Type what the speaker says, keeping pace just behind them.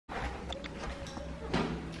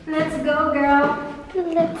go, girl.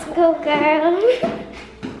 Let's go, girl.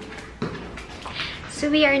 So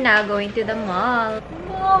we are now going to the mall.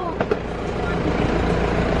 No.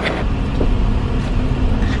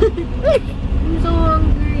 I'm so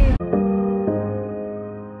hungry.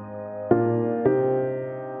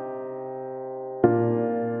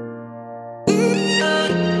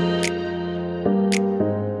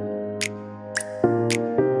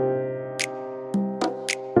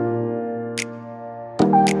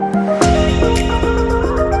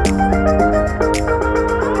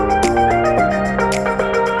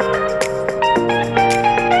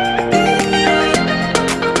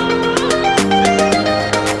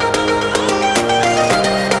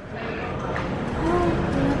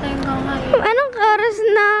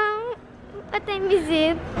 What time is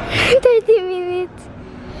it? 30 minutes.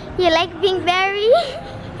 You like being berry?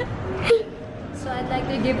 So I'd like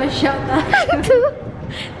to give a shout out to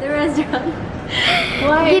the restaurant.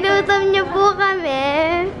 Why? Ginutom niyo po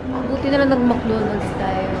kami. Buti na lang nag-McDonald's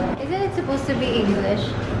tayo. Isn't it supposed to be English?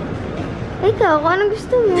 Ikaw, kung anong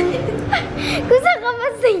gusto mo? Kung saan ka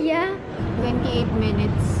masaya? 28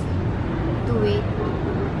 minutes to wait.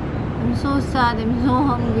 I'm so sad. I'm so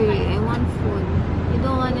hungry. I want food. You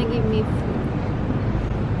don't wanna give me food.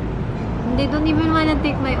 They don't even wanna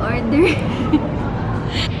take my order.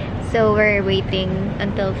 So we're waiting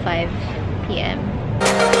until 5 p.m.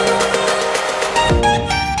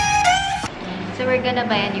 So we're gonna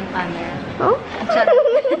buy a new camera. Oh?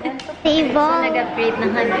 Table. So nag-upgrade na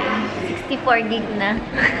kami. 64 gig na.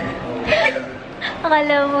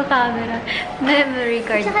 Akala mo camera. Memory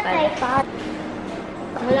card Tsaka pa. tripod.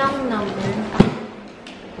 Wala akong number.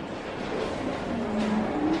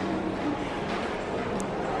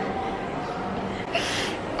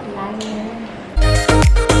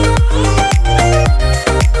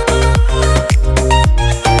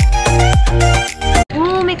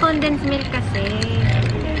 May condensed milk kasi.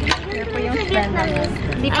 Kaya po yung Vietnamese.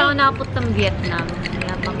 Hindi pa ako nakaput ng Vietnam.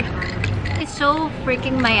 Yabang ka. It's so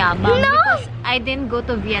freaking mayabang. No! Because I didn't go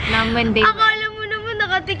to Vietnam when they Akala mo naman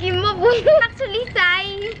nakatikim ako. Actually,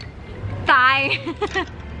 Thai. Thai.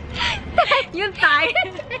 Yung Thai.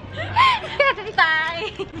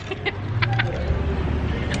 Thai.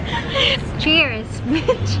 Cheers,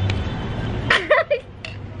 bitch.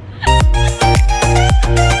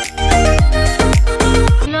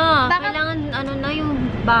 Kailangan ano na yung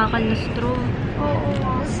bakal na straw.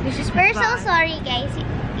 Oo. This is We're so bad. sorry, guys.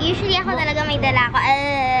 Usually ako talaga may dala ko.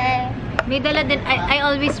 May dala din. I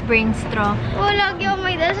always bring straw. Lagi ako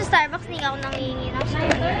may dala sa Starbucks. Hindi ako nangihingi ng straw.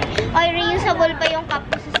 Ay, reusable pa yung cup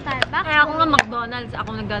ko sa Starbucks. Kaya ako nga McDonald's. Ako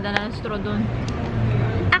nagdadala ng straw doon.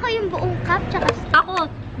 Ako yung buong cup, tsaka Ako,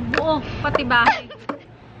 buo. Pati bahay.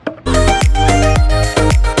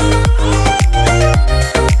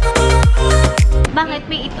 Bakit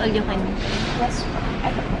may eat all you can eat? Yes.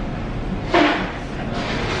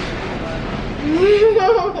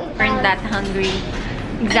 We're that hungry.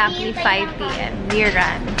 Exactly 5 p.m. We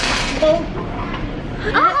ran.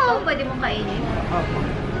 Oo. Pwede mo kainin.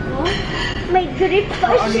 May grip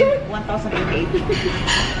pa Only siya. 1,008.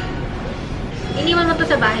 Iniwan mo to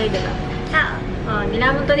sa bahay, diba? Oh,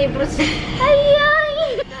 nilamon to na yung process.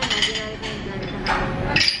 Ay!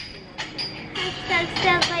 Hashtag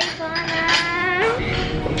step by Ivana.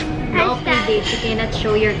 No update. You cannot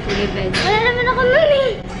show your cleavage. Wala naman ako nun eh.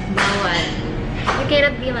 Bawal. You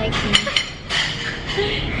cannot be like me.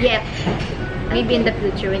 Yet. Maybe in the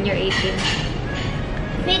future when you're 18.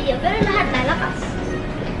 Video, pero lahat lalakas.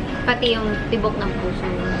 Pati yung tibok ng puso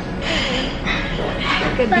mo.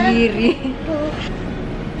 Kadiri.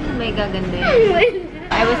 May gaganda yun.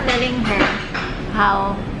 I was telling her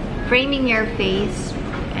how framing your face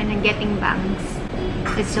and then getting bangs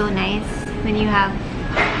is so nice when you have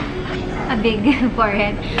a big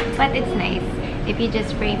forehead. But it's nice if you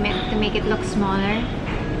just frame it to make it look smaller.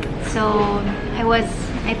 So I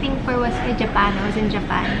think was in Japan. I was in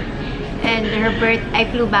Japan, and I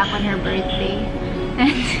flew back on her birthday,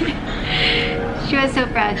 and she was so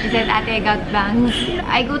proud. She said, "Ate, I got bangs."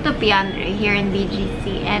 I go to Piandre here in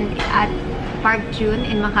BGC, and at Park June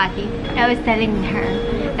in Makati, I was telling her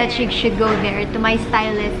that she should go there to my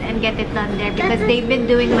stylist and get it done there because they've been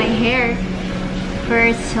doing my hair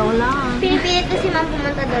for so long. Pinipilit ko si Ma'am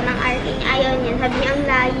pumunta doon ng RT niya. Ayaw niya. Sabi niya, ang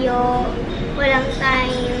layo. Walang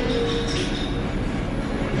time.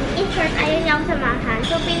 In short, ayaw niya akong samahan.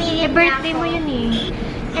 So, pinilit niya ako. Birthday mo yun eh.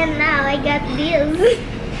 And now, I got this.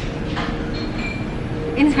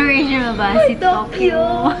 Inspiration mo ba? Si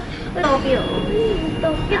Tokyo. Tokyo.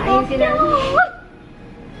 Ayusin na.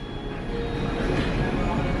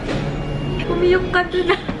 Umiyok ka doon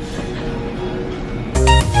na.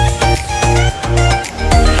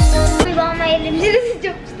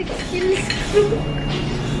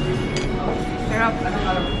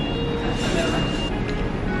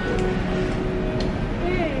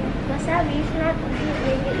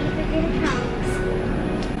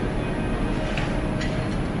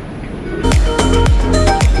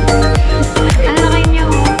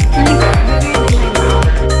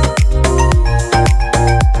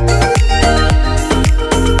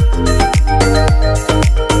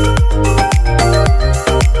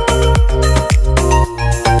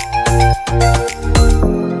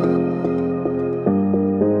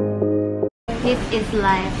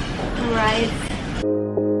 life. Right?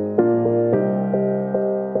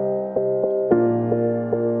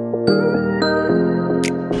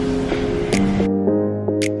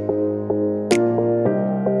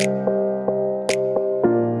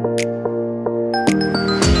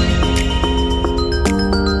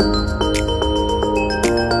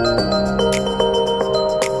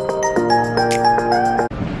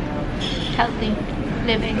 Healthy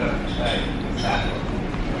living.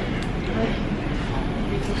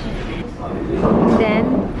 Then,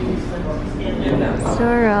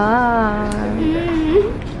 sarap.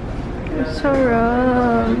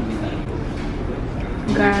 Sarap.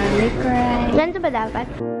 Garlic rice. Ganito ba dapat?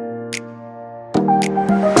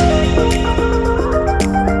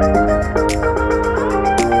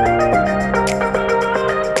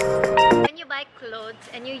 When you buy clothes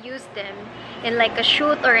and you use them in like a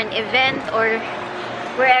shoot or an event or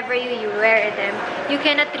wherever you wear them, you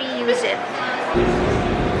cannot reuse it.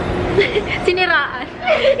 Siniraan.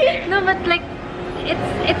 No, but like,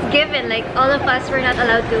 it's given. Like, all of us were not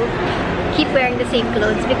allowed to keep wearing the same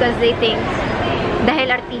clothes because they think,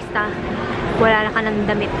 dahil artista, wala na ka ng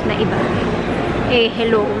damit na iba. Eh,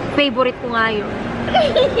 hello. Favorite ko nga yun.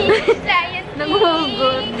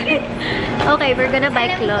 Naghuhugot. Okay, we're gonna buy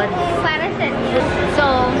clothes. Para sa niyo.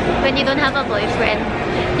 So, when you don't have a boyfriend,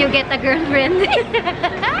 you get a girlfriend.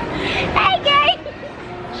 Hi, guys!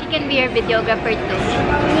 She can be your videographer too.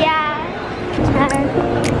 Yeah.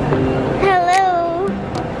 Hello.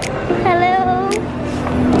 Hello.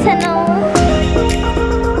 Sano?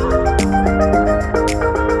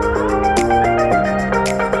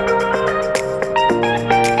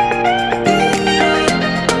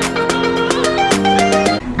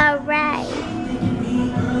 Alright.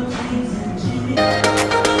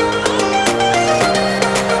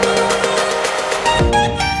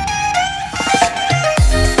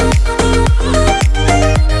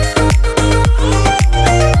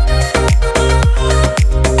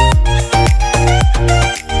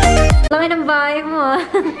 Laki ng bahay mo.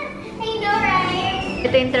 I know, right?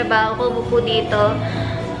 Ito yung trabaho ko, buko dito.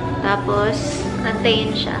 Tapos,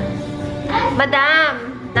 antayin siya.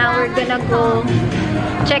 Madam! Now we're gonna go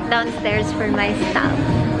check downstairs for my stuff.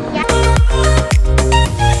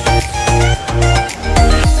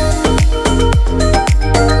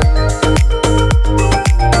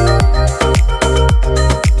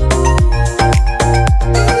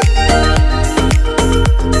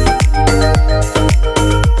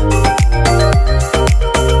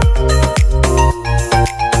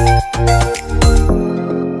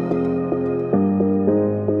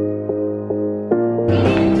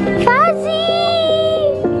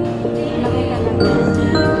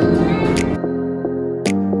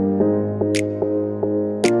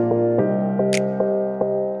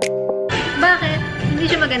 Bakit? Hindi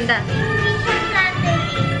siya maganda.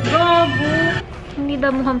 Gobo! Hindi daw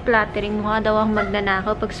mukhang flattering. Mukha daw akong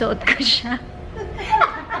magnanakaw pag suot ko siya.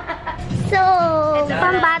 So,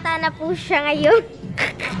 pambata na po siya ngayon.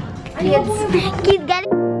 Kid galing.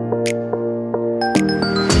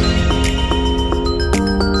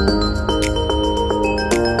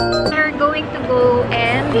 We're going to go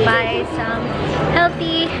and buy some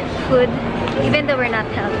healthy food, even though we're not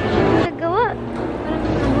healthy. Nagawa.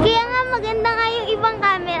 Kaya nga maganda nga yung ibang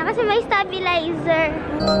camera kasi may stabilizer.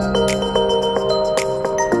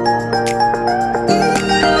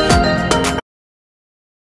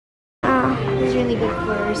 It's really good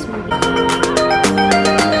for smoothie.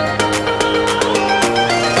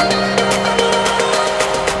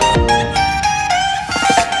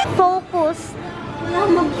 Focus.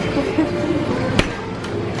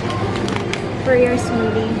 For your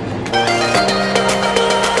smoothie.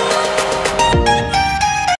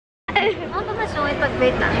 Ako pa masungit pag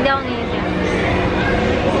wait lang. Hindi ako ngayon.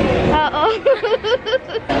 Oo.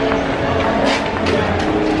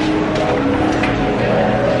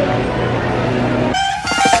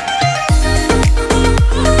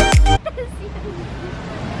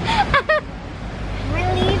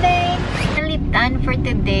 We're leaving. Really done for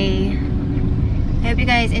today. I hope you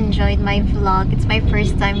guys enjoyed my vlog. It's my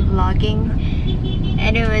first time vlogging.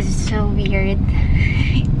 And it was so weird.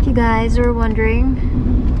 If you guys were wondering,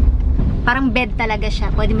 parang bed talaga siya.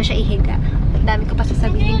 Pwede mo siya ihiga. Dami ko pa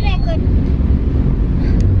sasabihin.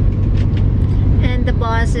 And the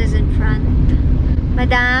boss is in front.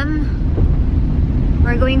 Madam,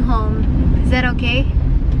 we're going home. Is that okay?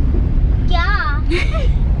 Yeah.